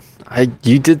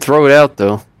did throw it out,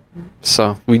 though.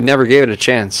 So, we never gave it a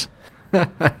chance. I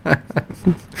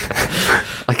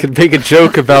could make a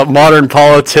joke about modern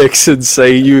politics and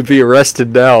say you would be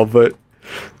arrested now, but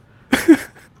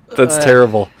that's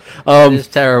terrible. It's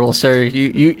terrible, sir.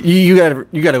 You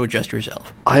gotta adjust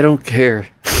yourself. I don't care.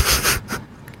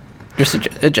 Just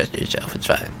adjust yourself. It's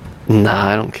fine. Nah,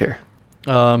 I don't care.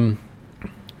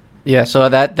 Yeah. So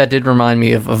that did remind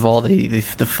me of all the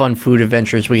fun food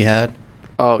adventures we had.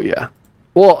 Oh yeah.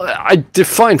 Well, I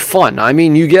define fun. I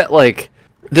mean, you get like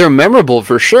they're memorable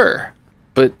for sure,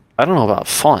 but I don't know about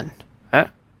fun. I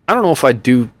don't know if I'd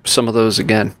do some of those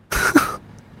again.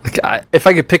 Like, if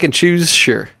I could pick and choose,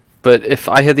 sure. But if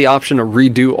I had the option to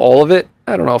redo all of it,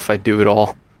 I don't know if I'd do it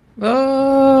all.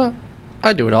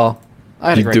 I'd do it all. I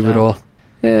had a great time. It all.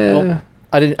 Yeah. Well,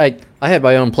 I had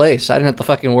my own place. I didn't have to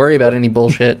fucking worry about any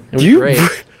bullshit. It was great.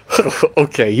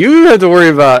 Okay, you didn't have to worry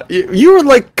about... You were,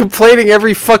 like, complaining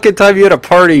every fucking time you had a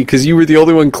party because you were the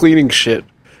only one cleaning shit.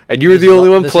 And you were the only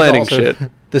one planning shit.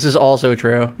 This is also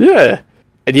true. Yeah.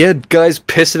 And you had guys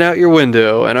pissing out your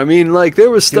window. And, I mean, like, there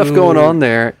was stuff going on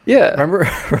there. Yeah. Remember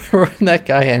when that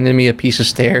guy handed me a piece of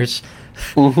stairs?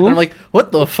 Mm-hmm. And I'm like,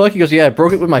 what the fuck? He goes, yeah, I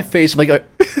broke it with my face. I'm like,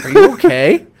 are you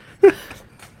okay?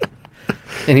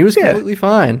 And he was completely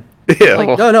fine. Yeah,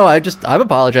 like, no, I'm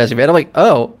apologizing, man. I'm like,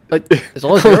 oh, as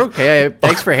long as you're okay,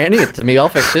 thanks for handing it to me. I'll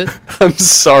fix it. I'm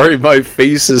sorry, my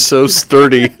face is so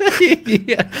sturdy.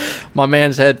 Yeah, my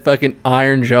man's had fucking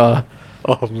iron jaw.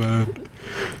 Oh man,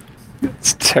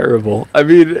 it's terrible. I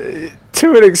mean,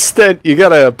 to an extent, you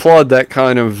gotta applaud that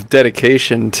kind of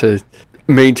dedication to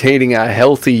maintaining a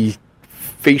healthy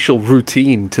facial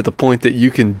routine to the point that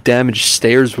you can damage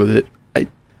stairs with it.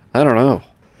 I don't know.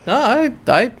 No,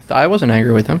 I wasn't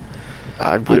angry with him.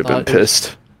 I would have been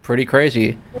pissed. Pretty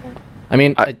crazy. I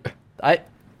mean,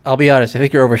 I'll be honest. I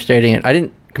think you're overstating it. I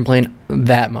didn't complain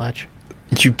that much.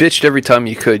 You bitched every time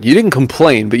you could. You didn't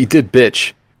complain, but you did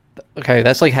bitch. Okay,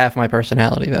 that's like half my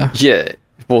personality, though. Yeah.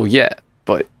 Well, yeah,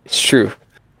 but it's true.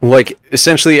 Like,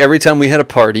 essentially, every time we had a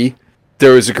party,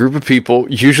 there was a group of people,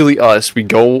 usually us. We'd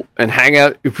go and hang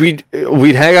out. We'd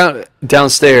hang out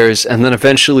downstairs, and then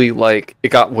eventually, like, it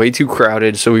got way too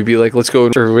crowded. So we'd be like, "Let's go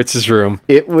to Ritz's room."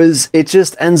 It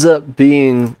just ends up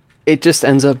being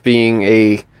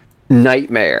a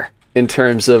nightmare in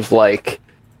terms of like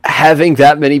having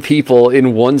that many people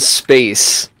in one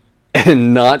space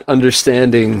and not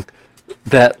understanding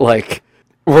that like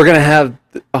we're gonna have.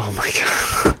 Oh my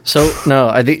god! So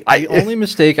no, the only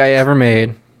mistake I ever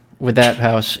made with that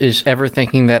house is ever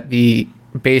thinking that the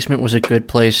basement was a good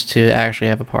place to actually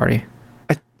have a party.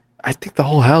 I think the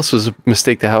whole house was a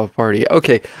mistake to have a party.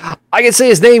 Okay, I can say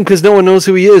his name because no one knows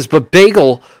who he is, but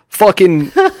Bagel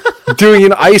fucking doing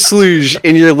an ice luge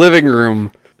in your living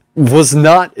room was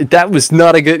not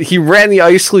a good... He ran the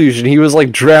ice luge and he was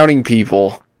like drowning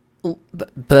people.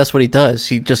 But that's what he does.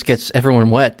 He just gets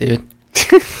everyone wet, dude.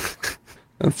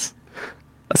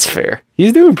 That's fair.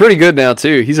 He's doing pretty good now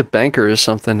too. He's a banker or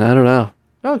something. I don't know.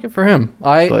 Oh, good for him.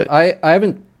 I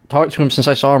haven't talked to him since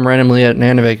I saw him randomly at an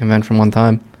anime convention one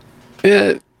time.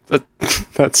 Yeah,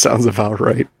 that sounds about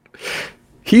right.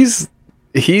 He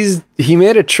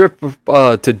made a trip to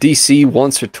DC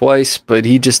once or twice, but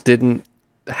he just didn't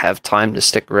have time to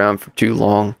stick around for too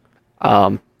long.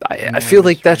 I feel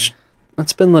like that's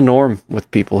been the norm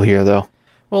with people here, though.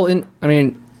 Well, I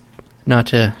mean, not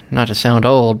to sound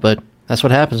old, but that's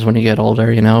what happens when you get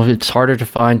older. You know, it's harder to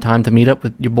find time to meet up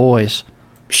with your boys.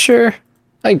 Sure,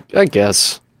 I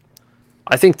guess.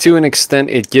 I think to an extent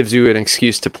it gives you an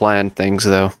excuse to plan things,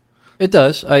 though. It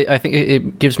does. I think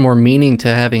it gives more meaning to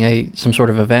having some sort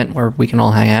of event where we can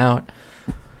all hang out.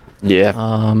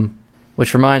 Yeah.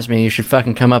 Which reminds me, you should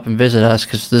fucking come up and visit us,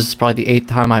 because this is probably the 8th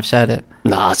time I've said it.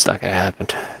 Nah, it's not gonna happen.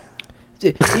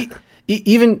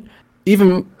 Even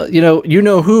you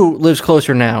know who lives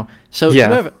closer now, so Yeah.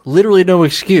 you have literally no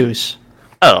excuse.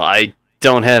 Oh, I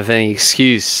don't have any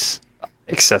excuse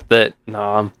except that no,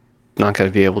 I'm not gonna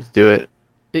be able to do it.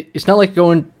 It's not like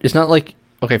going. It's not like,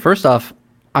 okay. First off,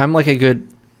 I'm like a good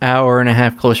hour and a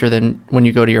half closer than when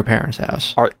you go to your parents'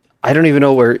 house. I don't even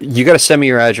know where. You gotta send me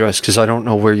your address because I don't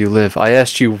know where you live. I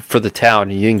asked you for the town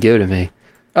and you didn't give it to me.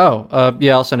 Oh,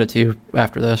 yeah, I'll send it to you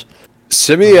after this.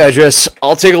 Send me the address.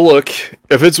 I'll take a look.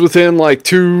 If it's within like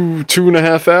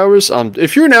 2.5 hours,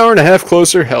 if you're an hour and a half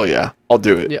closer, hell yeah, I'll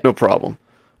do it. Yeah. No problem.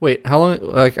 Wait, how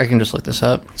long? I can just look this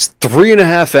up. It's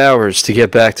 3.5 hours to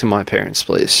get back to my parents'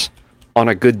 place on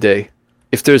a good day.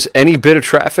 If there's any bit of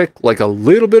traffic, like a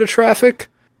little bit of traffic,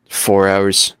 4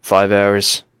 hours, 5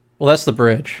 hours. Well, that's the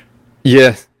bridge.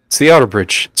 Yeah, it's the outer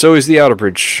bridge. It's always the outer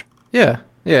bridge. Yeah,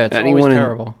 it's always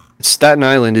terrible. Staten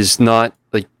Island is not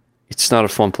it's not a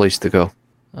fun place to go.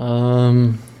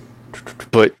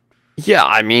 But yeah,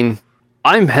 I mean,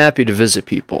 I'm happy to visit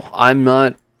people. I'm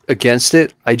not against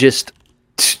it. I'm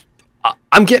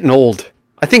getting old.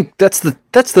 I think that's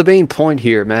the main point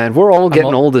here, man. We're all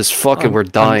getting old as fuck and we're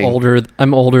dying.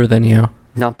 I'm older than you.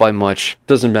 Not by much.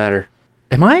 Doesn't matter.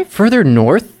 Am I further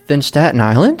north than Staten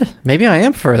Island? Maybe I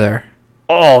am further.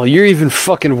 Oh, you're even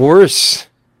fucking worse.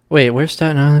 Wait, where's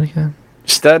Staten Island again?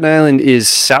 Staten Island is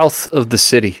south of the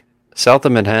city, south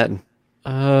of Manhattan.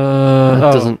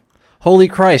 Doesn't. Holy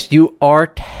Christ, you are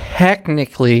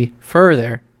technically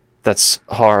further. That's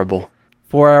horrible.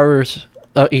 4 hours,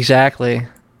 exactly.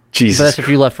 Jesus. But that's if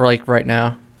you left for right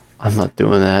now. I'm not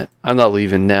doing that. I'm not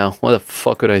leaving now. Why the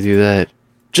fuck would I do that?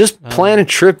 Just plan a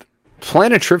trip.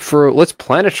 Let's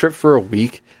plan a trip for a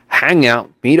week. Hang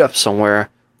out, meet up somewhere,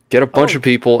 get a bunch of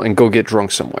people, and go get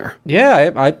drunk somewhere.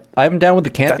 Yeah, I'm down with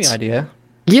the camping idea.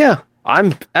 Yeah,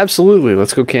 I'm absolutely.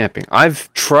 Let's go camping.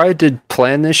 I've tried to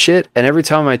plan this shit, and every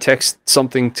time I text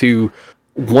something to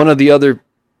one of the other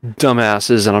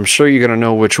dumbasses, and I'm sure you're gonna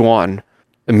know which one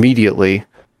immediately,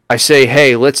 I say,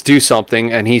 "Hey, let's do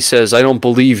something," and he says, "I don't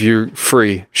believe you're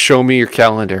free. Show me your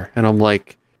calendar." And I'm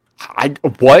like,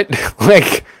 what?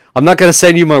 Like, I'm not gonna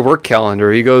send you my work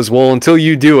calendar. He goes, "Well, until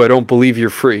you do, I don't believe you're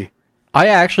free." I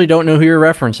actually don't know who you're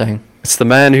referencing. It's the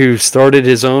man who started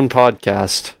his own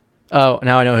podcast. Oh,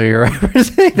 now I know who you're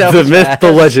referencing. The myth,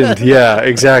 the legend. Yeah,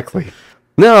 exactly.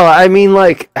 No, I mean,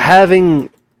 like, having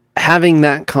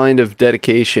that kind of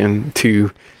dedication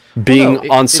to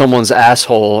being on someone's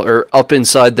asshole or up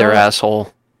inside their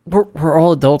asshole. We're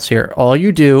all adults here. All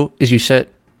you do is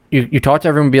you talk to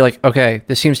everyone and be like, okay,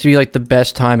 this seems to be like the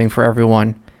best timing for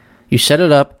everyone. You set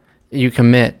it up, you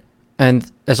commit, and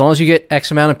as long as you get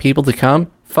X amount of people to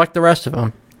come, fuck the rest of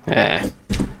them.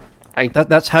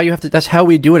 That's how you have to. That's how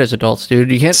we do it as adults, dude.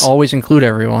 You can't always include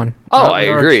everyone. I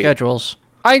agree. Schedules.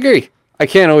 I agree. I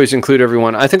can't always include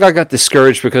everyone. I think I got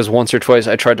discouraged because once or twice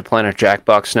I tried to plan a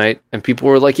Jackbox night, and people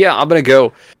were like, "Yeah, I'm gonna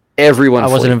go." Everyone. I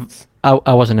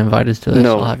wasn't invited to this.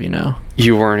 No, I'll have you know.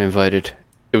 You weren't invited.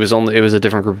 It was a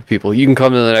different group of people. You can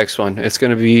come to the next one.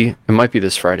 It might be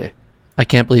this Friday. I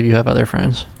can't believe you have other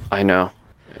friends. I know.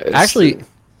 Actually,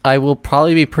 I will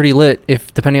probably be pretty lit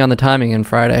depending on the timing on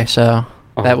Friday, so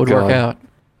that would work out.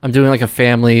 I'm doing like a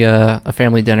family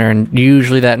dinner, and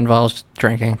usually that involves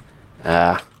drinking.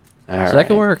 All right. That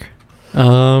could work.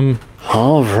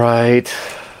 All right.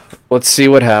 Let's see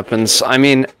what happens. I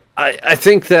mean, I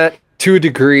think that to a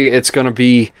degree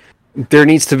there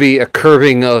needs to be a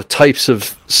curbing of types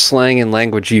of slang and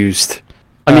language used.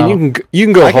 I mean, you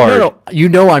can go hard. No, you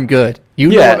know I'm good. You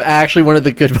know I'm actually one of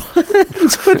the good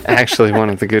ones. Actually, one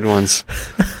of the good ones.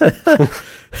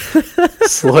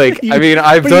 It's like, I mean,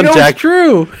 I've done It's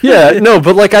true. Yeah, no,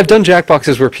 but like I've done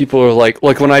Jackboxes where people are like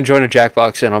when I join a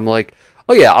Jackbox and I'm like,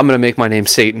 oh yeah, I'm gonna make my name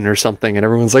Satan or something, and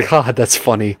everyone's like, ha, that's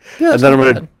funny. Yeah, and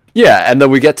then and then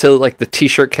we get to like the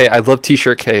T-shirt K. I love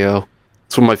T-shirt KO.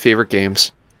 It's one of my favorite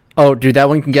games. Oh, dude, that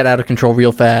one can get out of control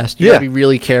real fast. You gotta be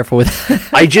really careful with that.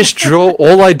 I just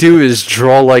all I do is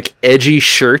draw like edgy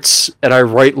shirts, and I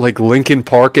write like Linkin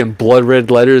Park in blood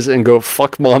red letters and go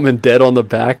fuck mom and dad on the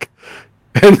back.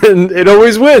 And then it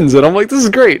always wins, and I'm like, this is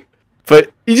great.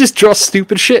 But you just draw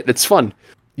stupid shit. It's fun.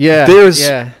 Yeah.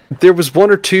 There was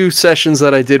one or two sessions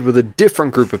that I did with a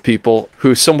different group of people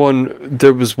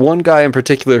there was one guy in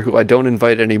particular who I don't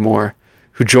invite anymore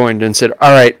who joined and said,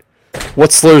 all right,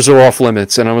 what slurs are off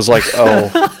limits? And I was like,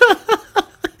 oh.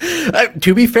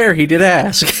 To be fair, he did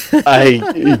ask.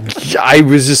 I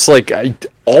was just like,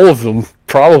 all of them,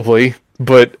 probably.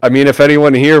 But, I mean, if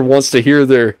anyone here wants to hear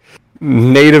their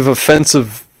native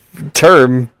offensive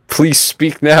term, please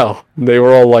speak now. They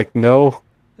were all like, no.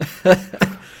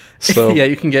 So Yeah,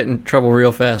 you can get in trouble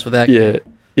real fast with that.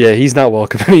 Yeah, he's not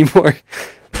welcome anymore.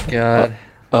 God.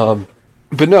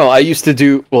 But no, I used to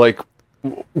do, like,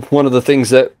 one of the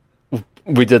things that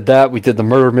we did the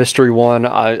murder mystery one.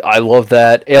 I love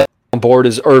that. Alien on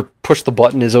board or push the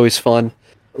button is always fun.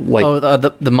 Like,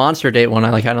 the monster date one,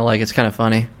 I kind of like. It's kind of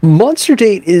funny. Monster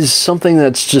date is something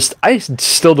that's just, I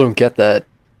still don't get that.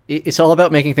 It's all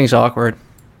about making things awkward.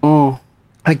 Oh,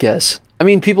 I guess. I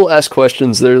mean, people ask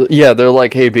questions. They're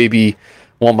like, hey, baby,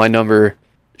 want my number?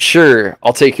 Sure,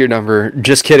 I'll take your number.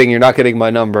 Just kidding, you're not getting my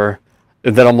number.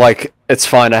 And then I'm like, it's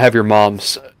fine, I have your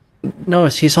mom's. No,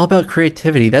 it's all about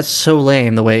creativity. That's so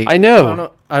lame, the way... I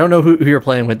know. I don't know who you're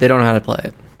playing with. They don't know how to play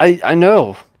it. I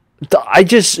know. I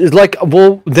just, like,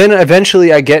 well, then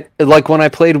eventually I get, like, when I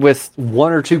played with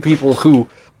one or two people who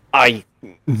I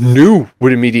knew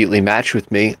would immediately match with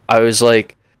me, I was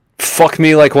like, fuck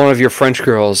me like one of your French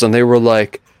girls. And they were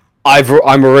like,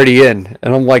 I'm already in.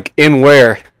 And I'm like, in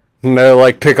where? And they're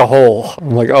like, pick a hole.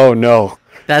 I'm like, oh no.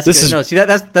 That's what you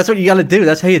gotta do.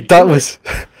 That's how you do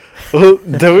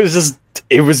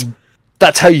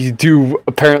that's how you do,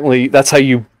 apparently, that's how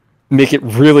you make it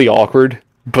really awkward.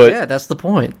 But yeah, that's the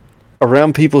point.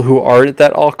 Around people who aren't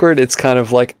that awkward, it's kind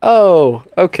of like, oh,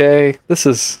 okay, this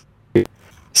is...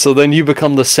 So then you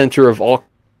become the center of awkward,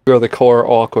 or the core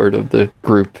awkward of the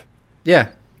group. Yeah,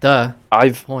 duh.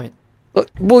 Point.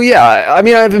 Well, yeah, I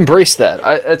mean, I've embraced that.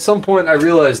 At some point, I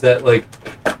realized that, like,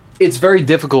 it's very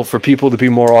difficult for people to be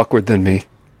more awkward than me.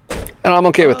 And I'm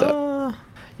okay with that.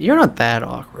 You're not that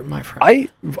awkward, my friend.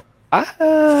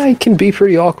 I can be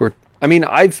pretty awkward. I mean,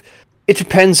 it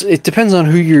depends on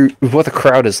what the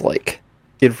crowd is like.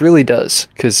 It really does,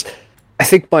 because I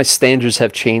think my standards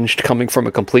have changed coming from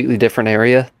a completely different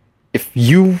area. If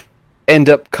you end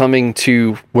up coming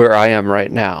to where I am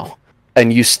right now,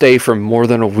 and you stay for more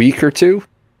than a week or two,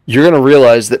 you're going to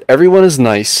realize that everyone is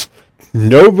nice.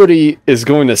 Nobody is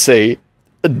going to say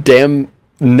a damn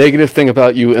negative thing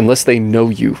about you unless they know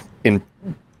you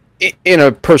in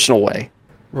a personal way.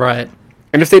 Right.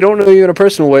 And if they don't know you in a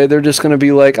personal way, they're just going to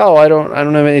be like, oh, I don't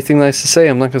have anything nice to say.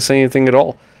 I'm not going to say anything at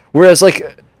all. Whereas,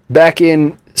 like, back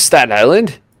in Staten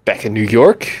Island, back in New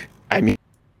York, I mean,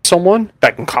 someone,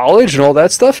 back in college and all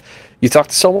that stuff, you talk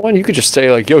to someone, you could just say,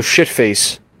 like, yo,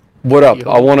 shitface, what up?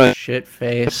 I want to...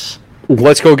 Shitface.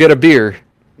 Let's go get a beer.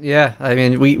 Yeah, I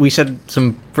mean, we said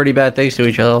some pretty bad things to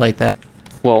each other like that.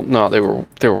 Well, no, they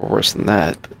were worse than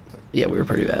that. Yeah, we were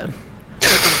pretty bad.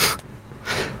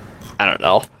 I don't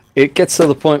know. It gets to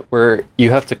the point where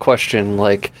you have to question,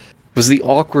 like, was the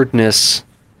awkwardness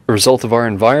a result of our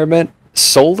environment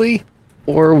solely,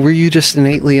 or were you just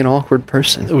innately an awkward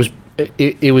person?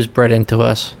 It was bred into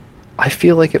us. I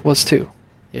feel like it was too,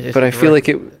 but I feel like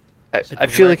it. I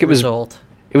feel like it was.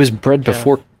 It was bred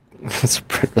before. It's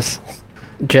bred this.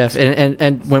 Jeff,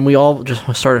 and when we all just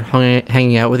started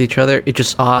hanging out with each other, it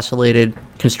just oscillated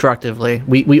constructively.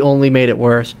 We only made it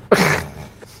worse.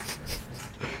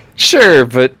 Sure,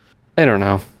 but I don't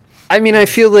know. I mean, I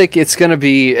feel like it's gonna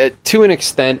be to an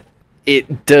extent.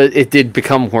 It did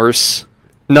become worse.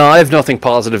 No, I have nothing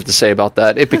positive to say about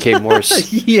that. It became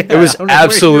worse. Yeah, it was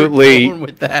absolutely.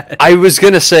 With that. I was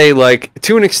gonna say, like,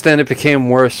 to an extent, it became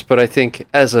worse, but I think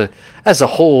as a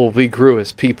whole, we grew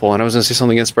as people. And I was gonna say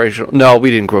something inspirational. No,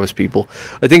 we didn't grow as people.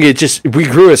 I think we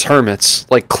grew as hermits,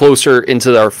 like closer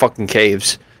into our fucking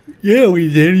caves. Yeah,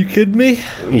 we did. Are you kidding me?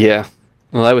 Yeah.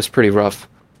 Well, that was pretty rough,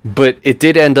 but it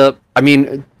did end up. I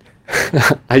mean,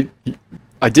 I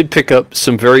did pick up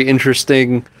some very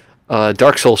interesting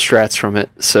Dark Souls strats from it,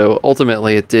 so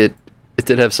ultimately it did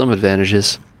have some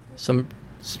advantages.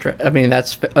 I mean,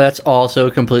 that's also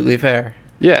completely fair.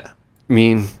 Yeah, I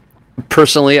mean,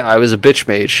 personally, I was a bitch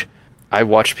mage. I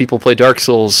watched people play Dark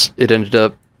Souls. It ended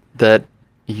up that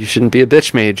you shouldn't be a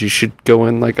bitch mage. You should go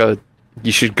in like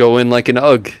an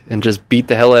UG and just beat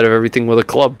the hell out of everything with a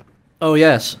club. Oh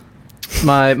yes,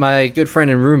 my good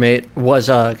friend and roommate was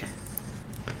UG.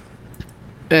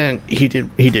 And he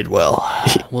did well.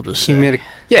 We'll just say.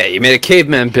 He made a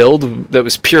caveman build that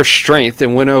was pure strength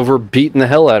and went over beating the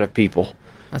hell out of people.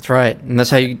 That's right, and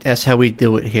that's how we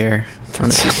do it here on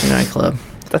the Tuesday Night Club.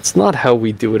 That's not how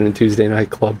we do it in Tuesday Night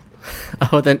Club.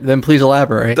 Oh, then please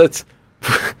elaborate.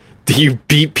 Do you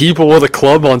beat people with a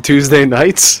club on Tuesday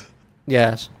nights?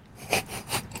 Yes.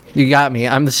 You got me.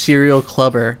 I'm the serial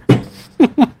clubber.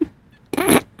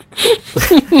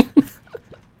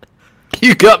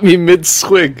 You got me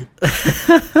mid-swig.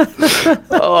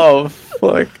 Oh,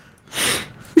 fuck.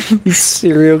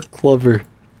 Serial clubber.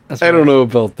 That's I don't know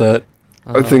about that.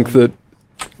 I think that...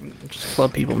 Just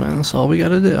club people, man. That's all we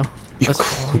gotta do. You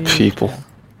club people.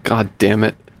 God damn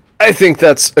it. I think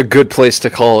that's a good place to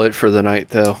call it for the night,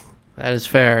 though. That is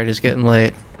fair. It is getting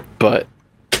late. But...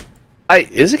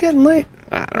 Is it getting late?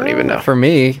 I don't even know. For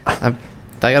me, I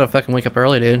gotta fucking wake up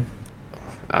early, dude.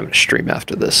 I'm gonna stream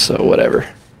after this, so whatever.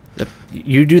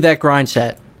 You do that grind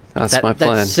set. That's my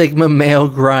plan. That Sigma male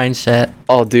grind set.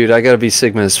 Oh, dude, I gotta be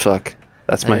Sigma as fuck.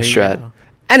 That's my There you strat. go.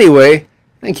 Anyway,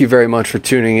 thank you very much for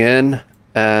tuning in,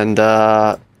 and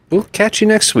we'll catch you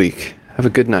next week. Have a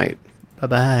good night.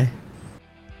 Bye-bye.